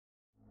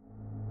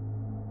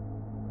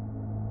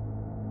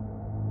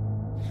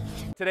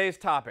today's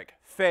topic,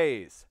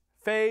 phase.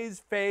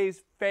 Phase,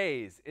 phase,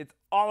 phase. It's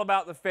all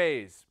about the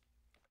phase.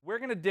 We're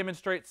going to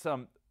demonstrate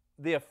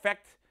the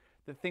effect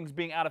that things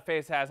being out of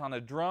phase has on a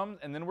drum,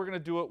 and then we're going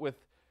to do it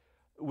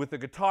with the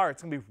guitar.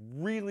 It's going to be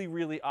really,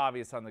 really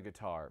obvious on the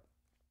guitar.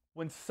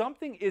 When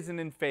something isn't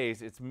in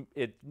phase, it's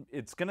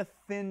going to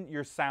thin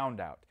your sound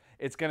out.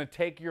 It's going to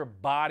take your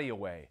body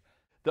away.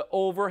 The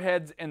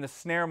overheads and the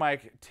snare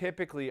mic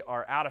typically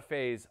are out of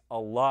phase a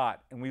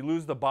lot, and we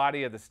lose the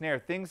body of the snare.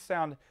 Things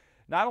sound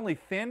not only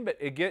thin, but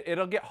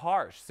it'll get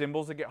harsh.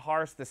 Cymbals will get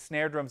harsh. The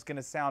snare drum's going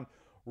to sound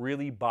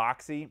really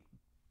boxy.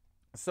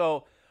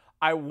 So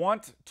I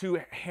want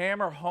to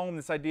hammer home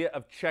this idea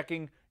of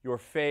checking your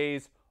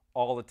phase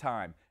all the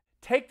time.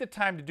 Take the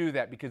time to do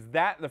that, because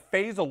the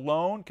phase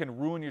alone can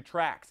ruin your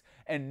tracks,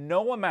 and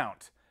no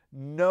amount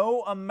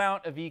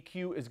of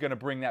EQ is going to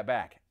bring that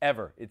back,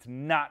 ever. It's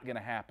not going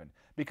to happen,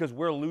 because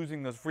we're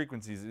losing those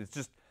frequencies. It's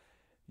just,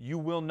 you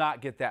will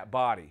not get that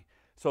body.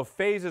 So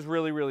phase is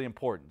really, really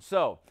important.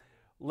 So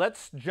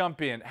let's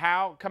jump in.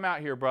 Come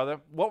out here,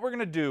 brother. What we're going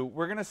to do,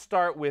 we're going to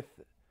start with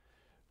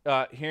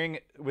hearing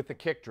it with the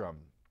kick drum.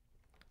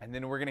 And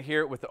then we're going to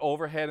hear it with the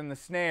overhead and the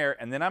snare,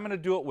 and then I'm going to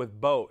do it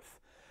with both.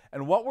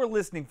 And what we're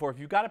listening for, if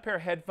you've got a pair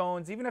of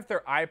headphones, even if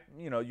they're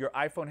your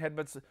iPhone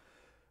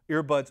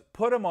earbuds,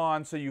 put them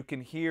on so you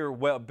can hear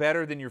well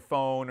better than your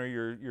phone or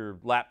your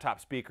laptop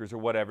speakers or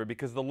whatever,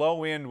 because the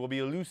low end will be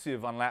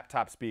elusive on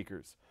laptop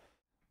speakers.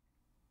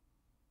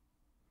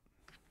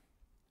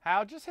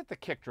 Hal, just hit the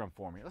kick drum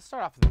for me. Let's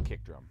start off with the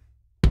kick drum.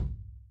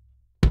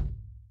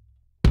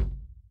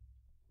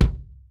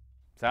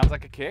 Sounds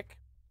like a kick.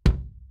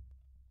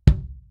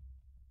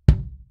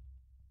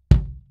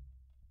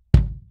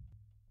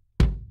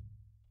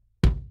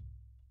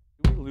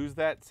 Lose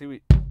that. See,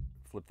 we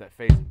flip that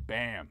phase and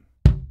bam.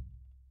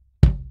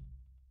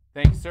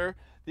 Thanks, sir.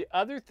 The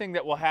other thing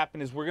that will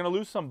happen is we're going to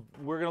lose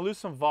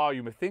some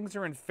volume. If things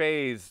are in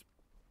phase,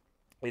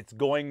 it's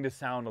going to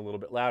sound a little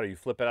bit louder. You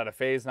flip it out of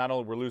phase, not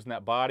only we're losing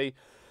that body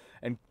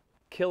and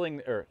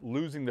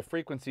losing the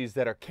frequencies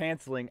that are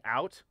canceling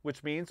out,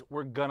 which means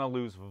we're going to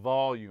lose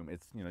volume.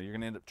 It's, you're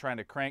going to end up trying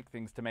to crank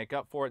things to make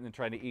up for it and then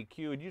trying to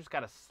EQ, and you just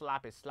got a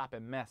sloppy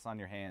mess on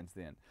your hands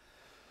then.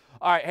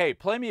 All right, hey,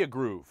 play me a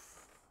groove.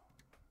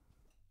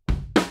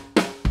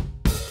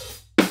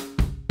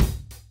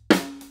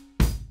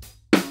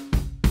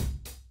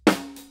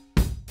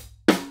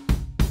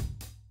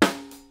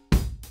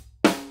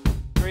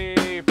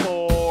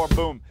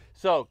 Boom.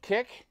 So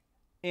kick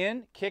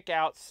in, kick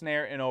out,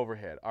 snare, and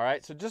overhead. All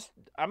right. So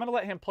I'm going to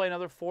let him play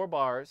another 4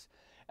 bars,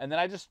 and then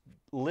I just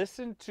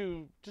listen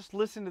to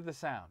the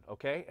sound.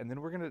 Okay. And then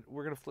we're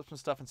gonna flip some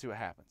stuff and see what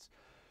happens.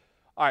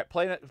 All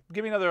right.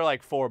 Give me another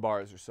like 4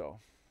 bars or so.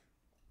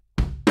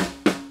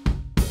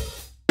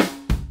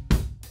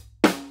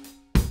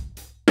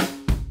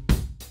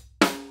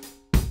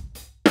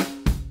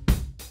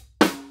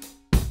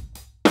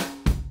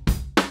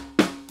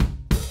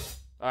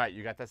 All right,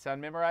 you got that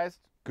sound memorized?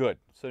 Good.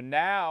 So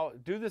now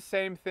do the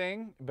same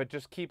thing, but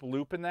just keep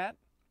looping that.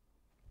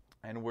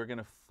 And we're going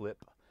to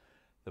flip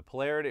the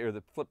polarity, or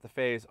flip the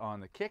phase on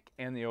the kick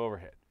and the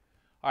overhead.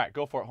 All right,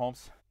 go for it,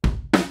 Holmes.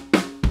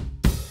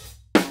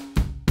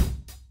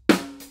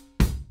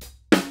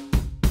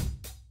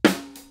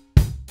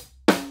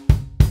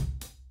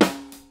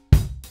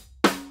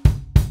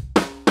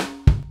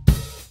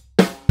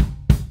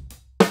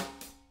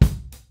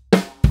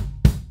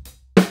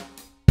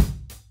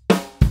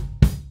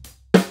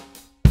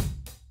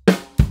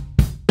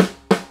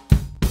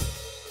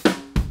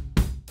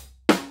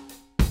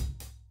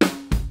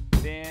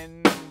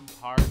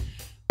 Harsh.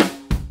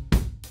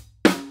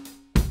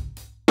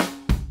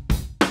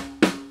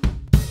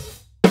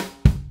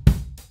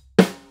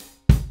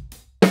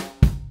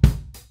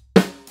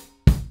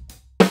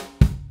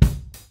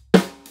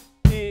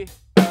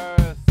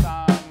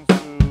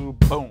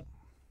 Boom.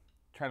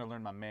 Trying to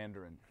learn my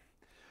Mandarin.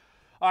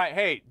 All right,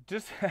 hey,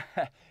 just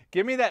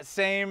give me that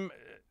same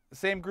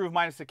groove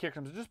minus the kick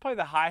drums. Just play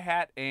the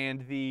hi-hat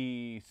and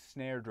the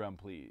snare drum,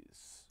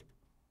 please.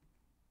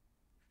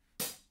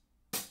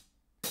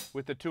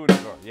 With the 2 and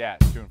 4. Yeah,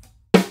 2 and 4.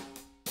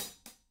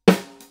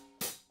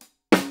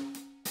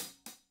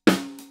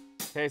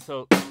 Okay,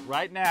 so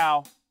right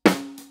now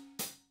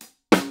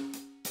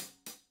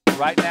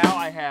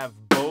I have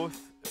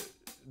both.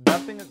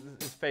 Nothing is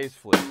phase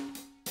flip.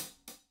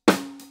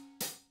 I'm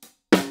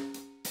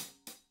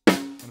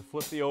gonna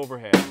flip the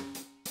overhead.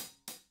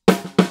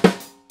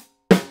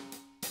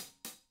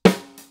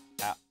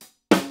 Out.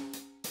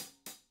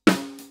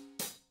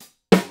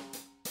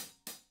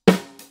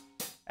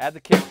 Add the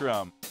kick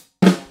drum.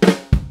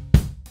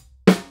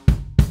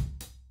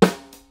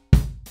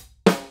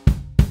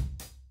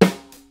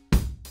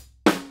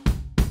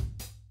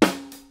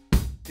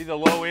 See the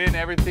low end,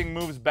 everything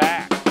moves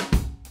back.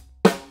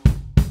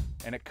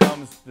 And it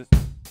comes this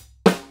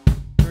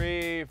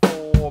 3,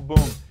 4,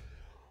 boom.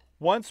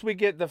 Once we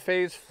get the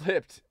phase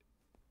flipped,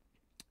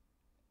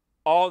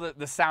 all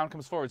the sound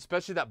comes forward,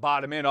 especially that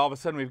bottom end. All of a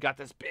sudden we've got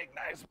this big,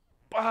 nice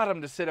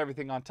bottom to sit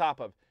everything on top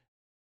of.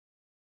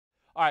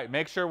 All All right,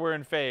 make sure we're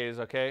in phase,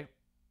 okay?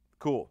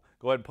 Cool.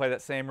 Go ahead and play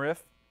that same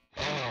riff.